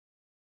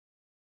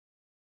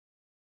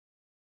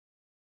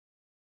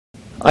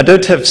I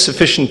don't have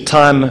sufficient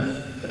time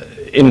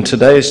in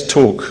today's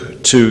talk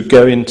to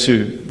go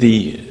into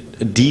the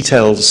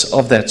details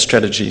of that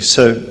strategy,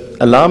 so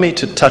allow me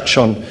to touch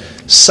on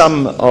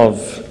some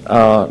of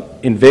our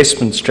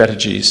investment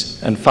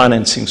strategies and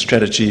financing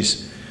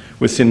strategies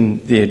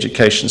within the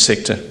education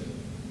sector.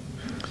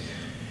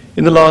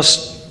 In the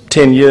last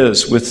 10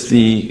 years, with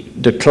the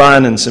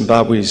decline in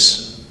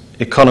Zimbabwe's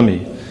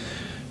economy,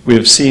 we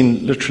have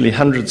seen literally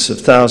hundreds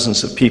of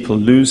thousands of people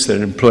lose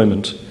their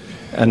employment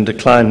and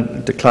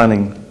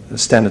declining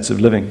standards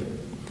of living.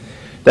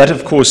 That,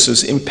 of course,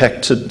 has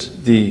impacted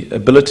the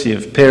ability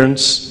of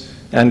parents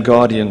and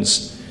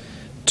guardians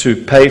to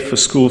pay for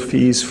school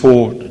fees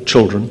for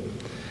children.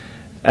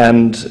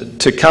 And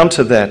to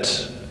counter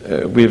that,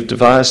 we have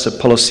devised a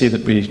policy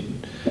that we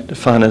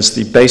define as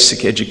the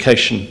Basic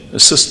Education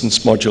Assistance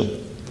Module,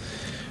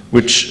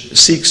 which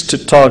seeks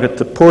to target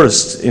the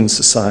poorest in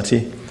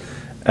society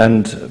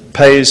and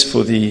pays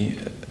for the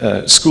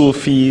school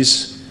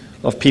fees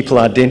of people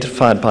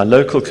identified by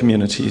local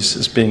communities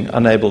as being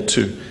unable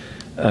to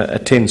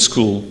attend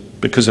school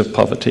because of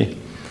poverty.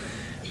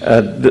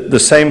 The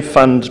same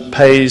fund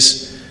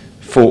pays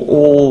for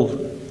all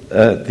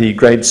the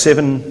grade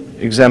 7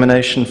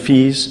 examination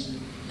fees,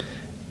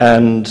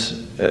 and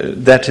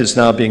that is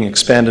now being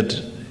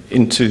expanded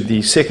into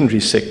the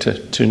secondary sector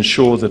to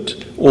ensure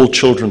that all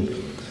children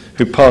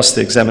who pass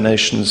the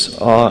examinations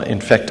are in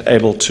fact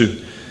able to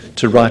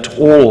write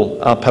all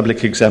our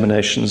public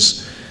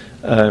examinations.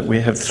 We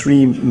have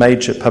 3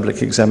 major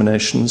public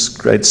examinations: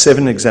 grade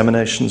 7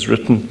 examinations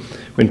written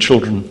when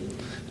children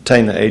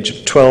attain the age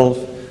of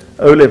 12,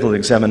 O-level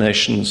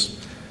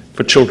examinations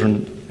for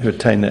children who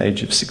attain the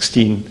age of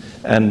 16,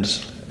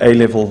 and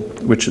A-level,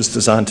 which is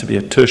designed to be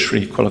a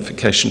tertiary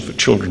qualification for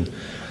children,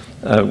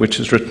 which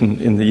is written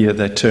in the year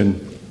they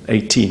turn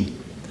 18.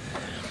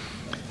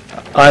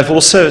 I've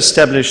also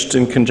established,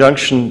 in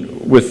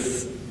conjunction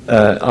with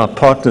our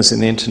partners in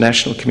the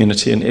international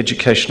community, an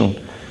educational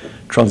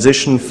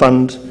transition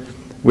fund,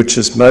 which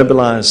has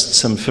mobilized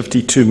some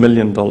 $52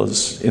 million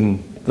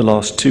in the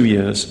last 2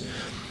 years.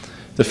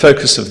 The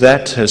focus of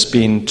that has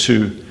been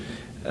to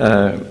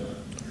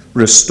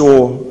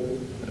restore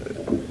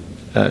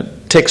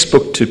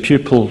textbook to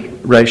pupil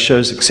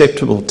ratios,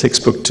 acceptable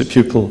textbook to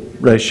pupil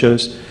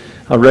ratios.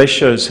 Our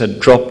ratios had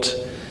dropped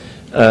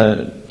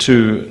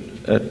to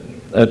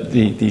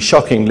the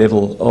shocking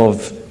level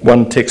of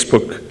 1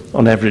 textbook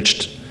on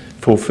average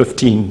for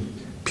 15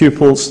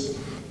 pupils.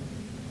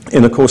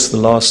 In the course of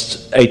the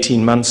last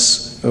 18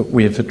 months,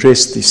 we have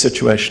addressed the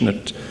situation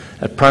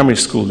at primary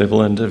school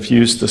level and have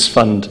used this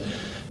fund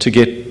to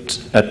get,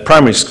 at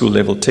primary school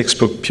level,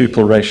 textbook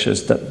pupil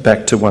ratios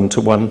back to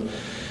 1-to-1.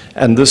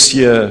 And this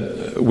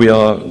year, we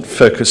are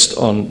focused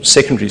on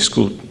secondary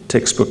school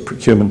textbook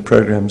procurement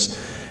programs.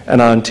 And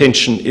our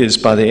intention is,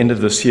 by the end of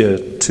this year,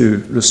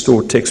 to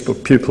restore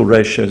textbook pupil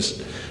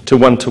ratios to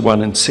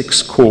 1-to-1 in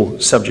 6 core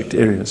subject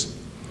areas.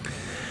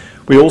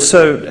 We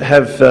also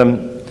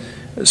have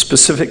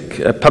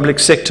specific public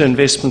sector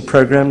investment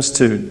programs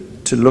to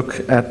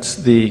look at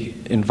the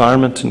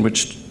environment in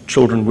which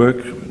children work.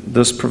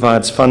 This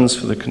provides funds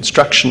for the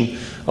construction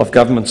of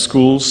government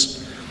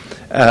schools.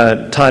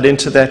 Tied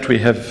into that, we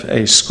have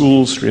a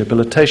schools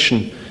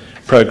rehabilitation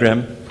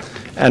program,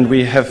 and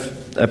we have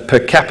per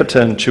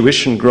capita and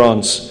tuition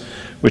grants,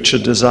 which are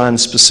designed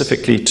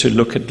specifically to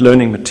look at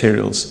learning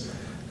materials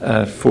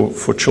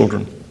for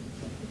children.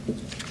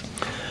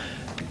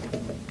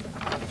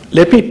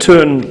 Let me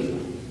turn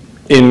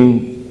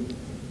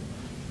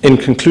in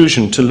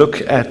conclusion to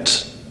look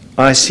at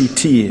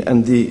ICT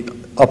and the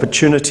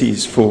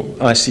opportunities for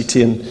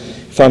ICT, and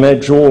if I may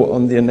draw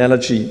on the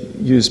analogy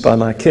used by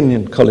my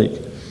Kenyan colleague.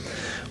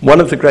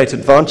 One of the great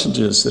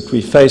advantages that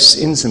we face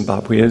in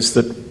Zimbabwe is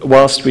that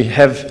whilst we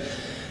have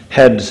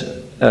had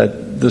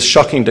this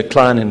shocking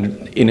decline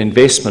in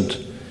investment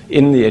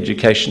in the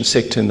education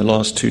sector in the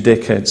last 2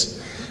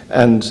 decades,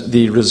 and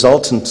the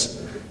resultant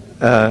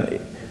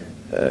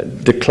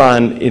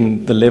decline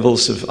in the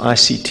levels of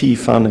ICT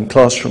found in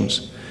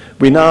classrooms,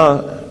 we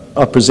now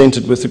are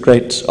presented with a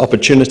great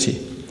opportunity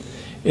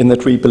in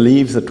that we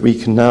believe that we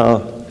can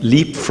now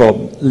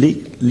leapfrog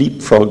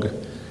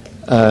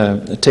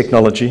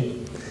technology,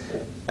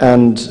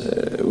 and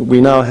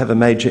we now have a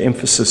major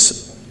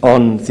emphasis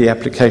on the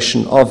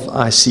application of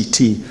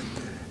ICT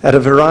at a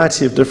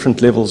variety of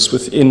different levels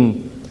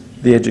within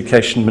the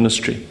Education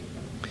Ministry.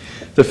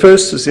 The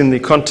first is in the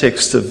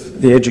context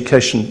of the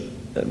education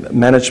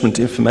management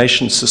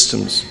information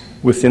systems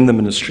within the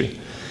ministry.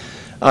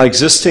 Our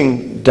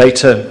existing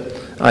data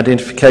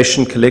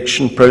identification,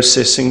 collection,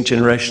 processing,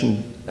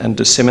 generation and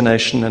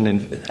dissemination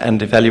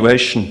and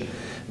evaluation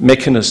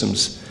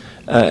mechanisms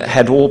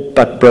had all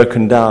but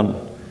broken down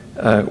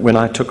when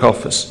I took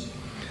office.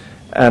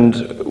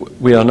 And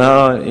we are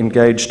now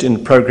engaged in a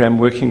program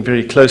working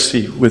very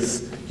closely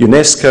with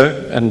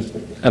UNESCO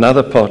and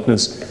other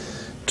partners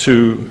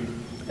to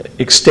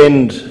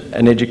extend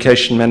an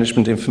education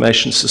management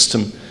information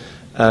system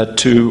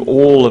to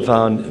all of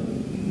our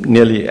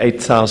nearly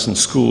 8,000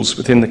 schools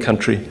within the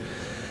country.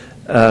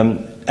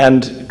 And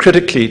and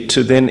critically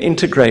to then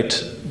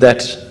integrate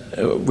that,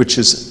 which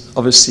is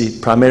obviously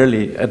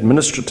primarily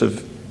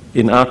administrative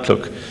in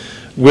Outlook,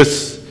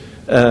 with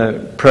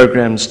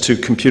programs to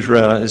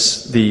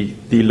computerize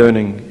the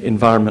learning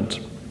environment.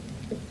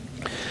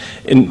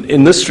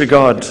 In this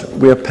regard,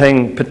 we are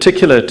paying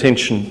particular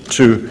attention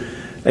to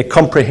a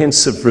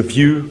comprehensive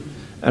review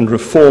and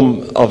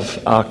reform of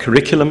our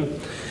curriculum.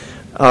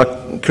 Our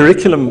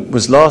curriculum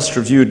was last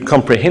reviewed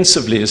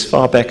comprehensively as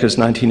far back as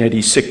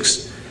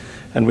 1986,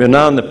 and we're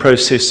now in the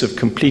process of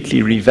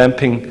completely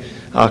revamping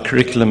our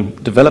curriculum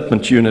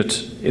development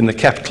unit in the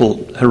capital,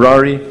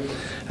 Harare,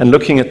 and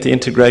looking at the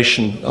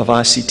integration of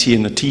ICT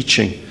in the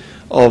teaching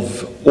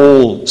of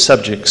all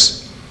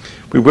subjects.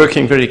 We're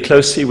working very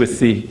closely with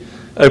the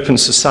Open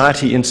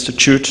Society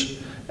Institute,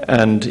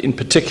 and in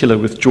particular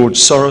with George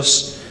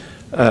Soros,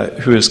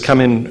 who has come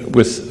in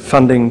with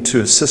funding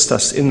to assist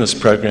us in this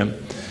program.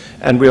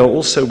 And we are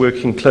also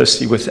working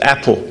closely with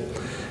Apple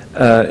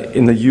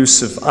in the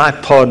use of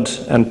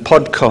iPod and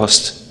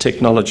podcast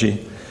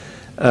technology.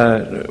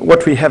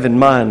 What we have in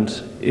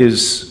mind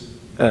is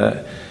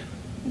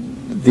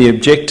the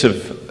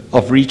objective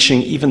of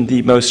reaching even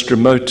the most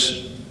remote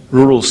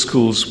rural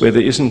schools where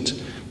there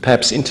isn't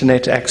perhaps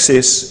internet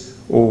access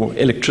or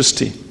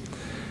electricity.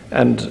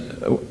 And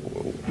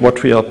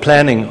what we are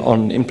planning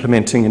on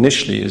implementing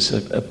initially is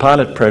a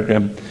pilot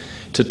program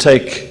to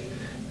take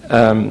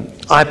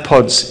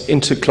iPods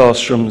into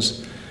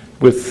classrooms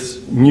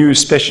with new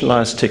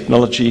specialized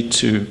technology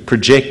to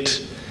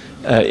project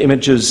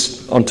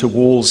images onto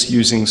walls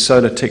using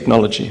solar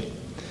technology.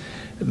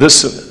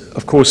 This,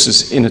 of course,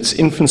 is in its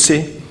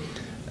infancy,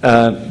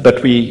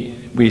 but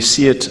we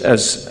see it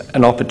as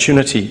an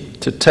opportunity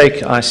to take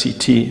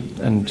ICT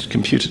and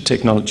computer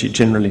technology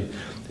generally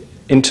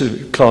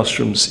into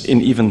classrooms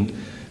in even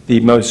the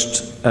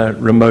most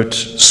remote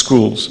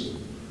schools.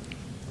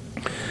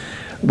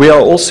 We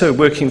are also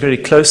working very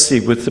closely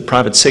with the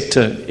private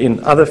sector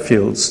in other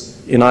fields,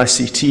 in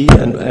ICT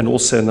and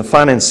also in the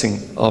financing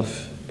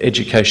of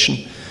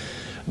education.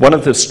 One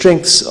of the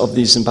strengths of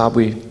the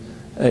Zimbabwe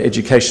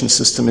education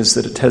system is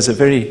that it has a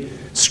very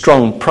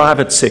strong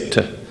private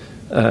sector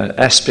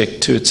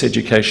aspect to its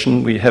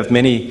education. We have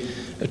many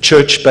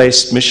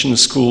church-based mission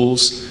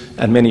schools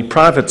and many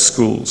private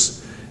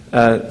schools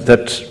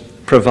that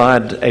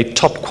provide a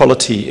top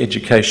quality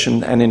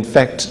education, and in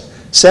fact,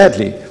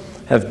 sadly,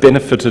 have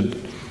benefited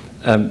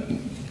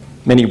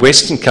many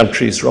Western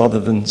countries rather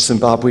than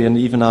Zimbabwe, and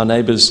even our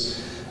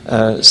neighbors,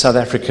 South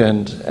Africa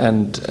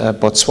and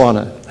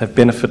Botswana, have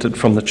benefited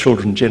from the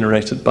children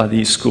generated by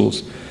these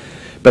schools.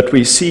 But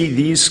we see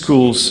these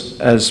schools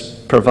as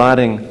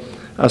providing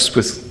us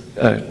with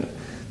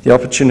the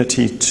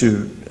opportunity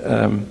to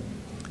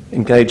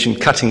engage in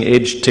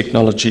cutting-edge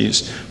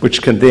technologies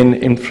which can then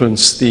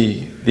influence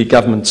the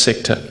government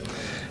sector.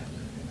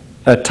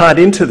 Tied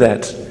into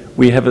that,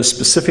 we have a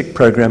specific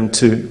program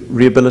to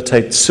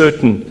rehabilitate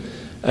certain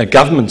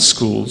government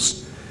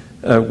schools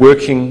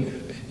working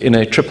in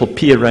a triple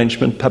P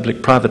arrangement,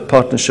 public-private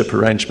partnership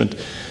arrangement,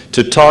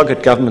 to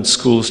target government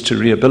schools, to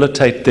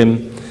rehabilitate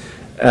them,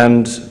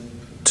 and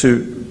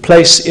to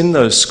place in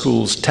those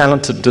schools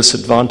talented,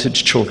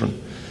 disadvantaged children,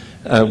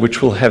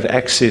 which will have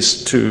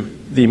access to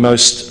the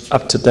most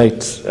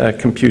up-to-date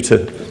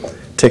computer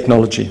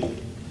technology.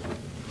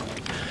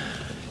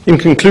 In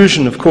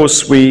conclusion, of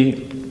course,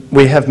 we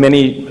have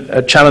many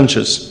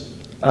challenges.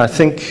 I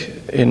think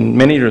in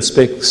many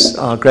respects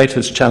our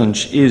greatest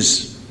challenge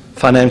is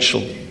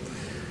financial.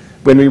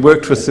 When we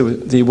worked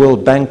with the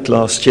World Bank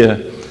last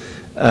year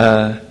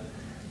and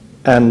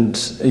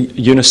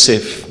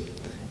UNICEF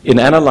in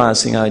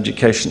analyzing our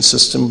education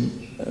system,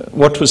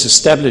 what was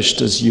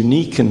established as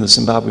unique in the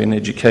Zimbabwean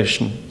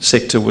education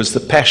sector was the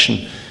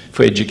passion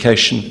for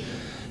education,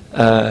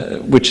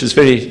 which is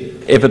very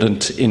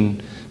evident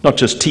in not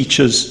just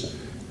teachers,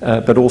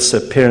 but also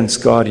parents,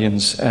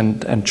 guardians,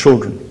 and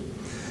children.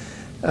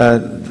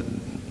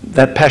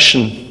 That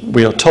passion,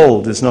 we are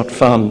told, is not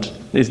found,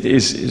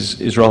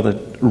 is rather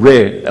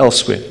rare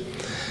elsewhere.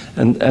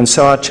 And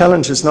so our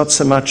challenge is not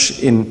so much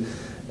in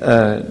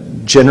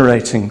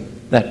generating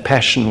that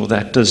passion or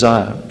that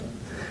desire.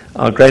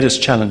 Our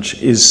greatest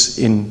challenge is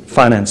in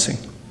financing.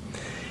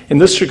 In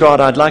this regard,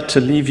 I'd like to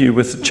leave you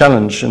with a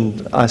challenge,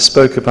 and I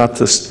spoke about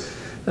this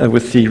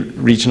with the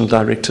Regional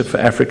Director for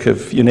Africa of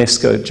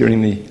UNESCO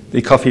during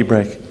the coffee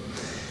break.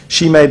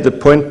 She made the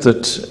point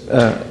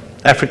that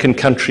African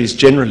countries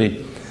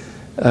generally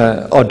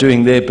are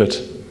doing their bit,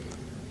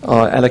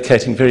 are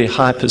allocating very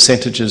high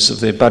percentages of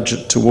their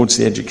budget towards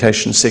the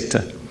education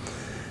sector.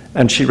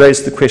 And she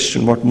raised the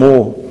question, what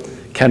more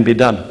can be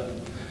done?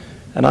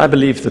 And I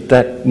believe that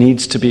that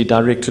needs to be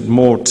directed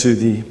more to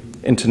the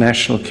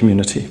international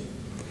community.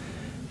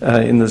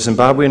 In the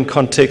Zimbabwean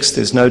context,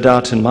 there's no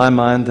doubt in my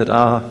mind that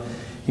our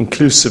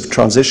inclusive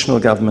transitional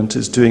government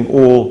is doing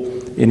all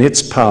in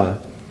its power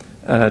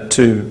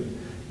to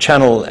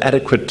channel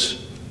adequate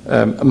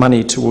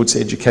money towards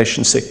the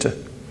education sector.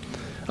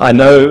 I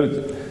know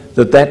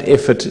that that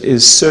effort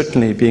is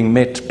certainly being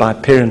met by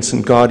parents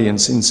and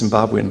guardians in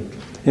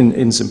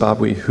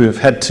Zimbabwe who have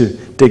had to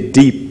dig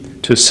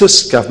deep to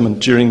assist government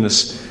during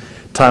this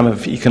time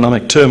of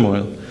economic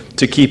turmoil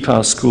to keep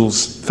our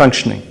schools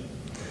functioning.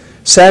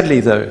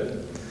 Sadly, though,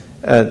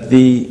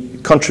 the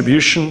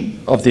contribution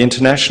of the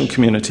international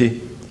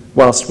community,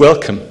 whilst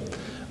welcome,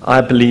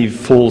 I believe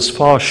falls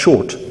far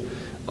short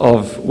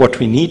of what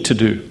we need to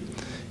do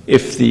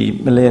if the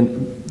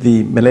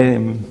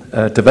Millennium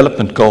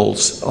Development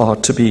Goals are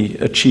to be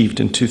achieved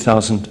in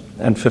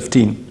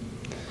 2015.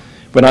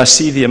 When I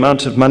see the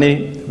amount of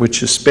money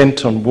which is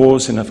spent on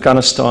wars in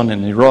Afghanistan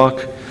and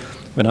Iraq,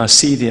 when I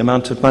see the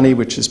amount of money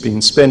which is being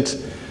spent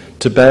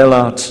to bail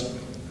out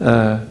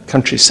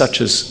countries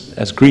such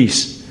as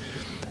Greece,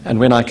 and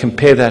when I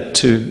compare that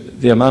to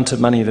the amount of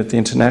money that the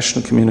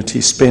international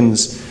community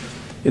spends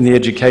in the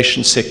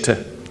education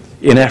sector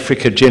in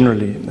Africa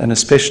generally, and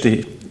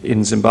especially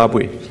in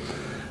Zimbabwe,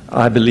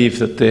 I believe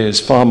that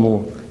there's far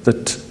more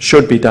that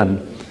should be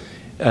done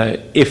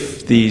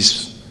if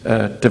these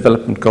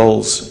development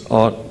goals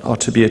are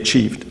to be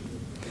achieved.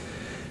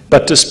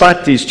 But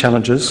despite these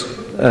challenges,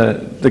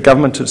 the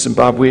government of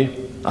Zimbabwe,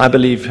 I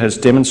believe, has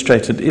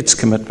demonstrated its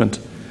commitment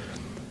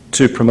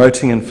to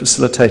promoting and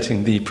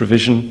facilitating the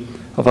provision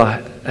of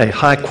a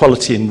high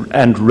quality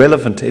and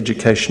relevant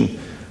education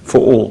for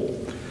all.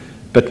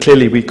 But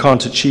clearly we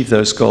can't achieve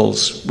those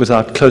goals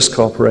without close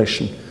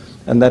cooperation,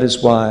 and that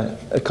is why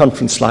a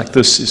conference like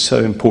this is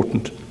so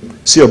important.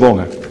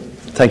 Siyabonga.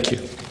 Thank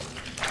you.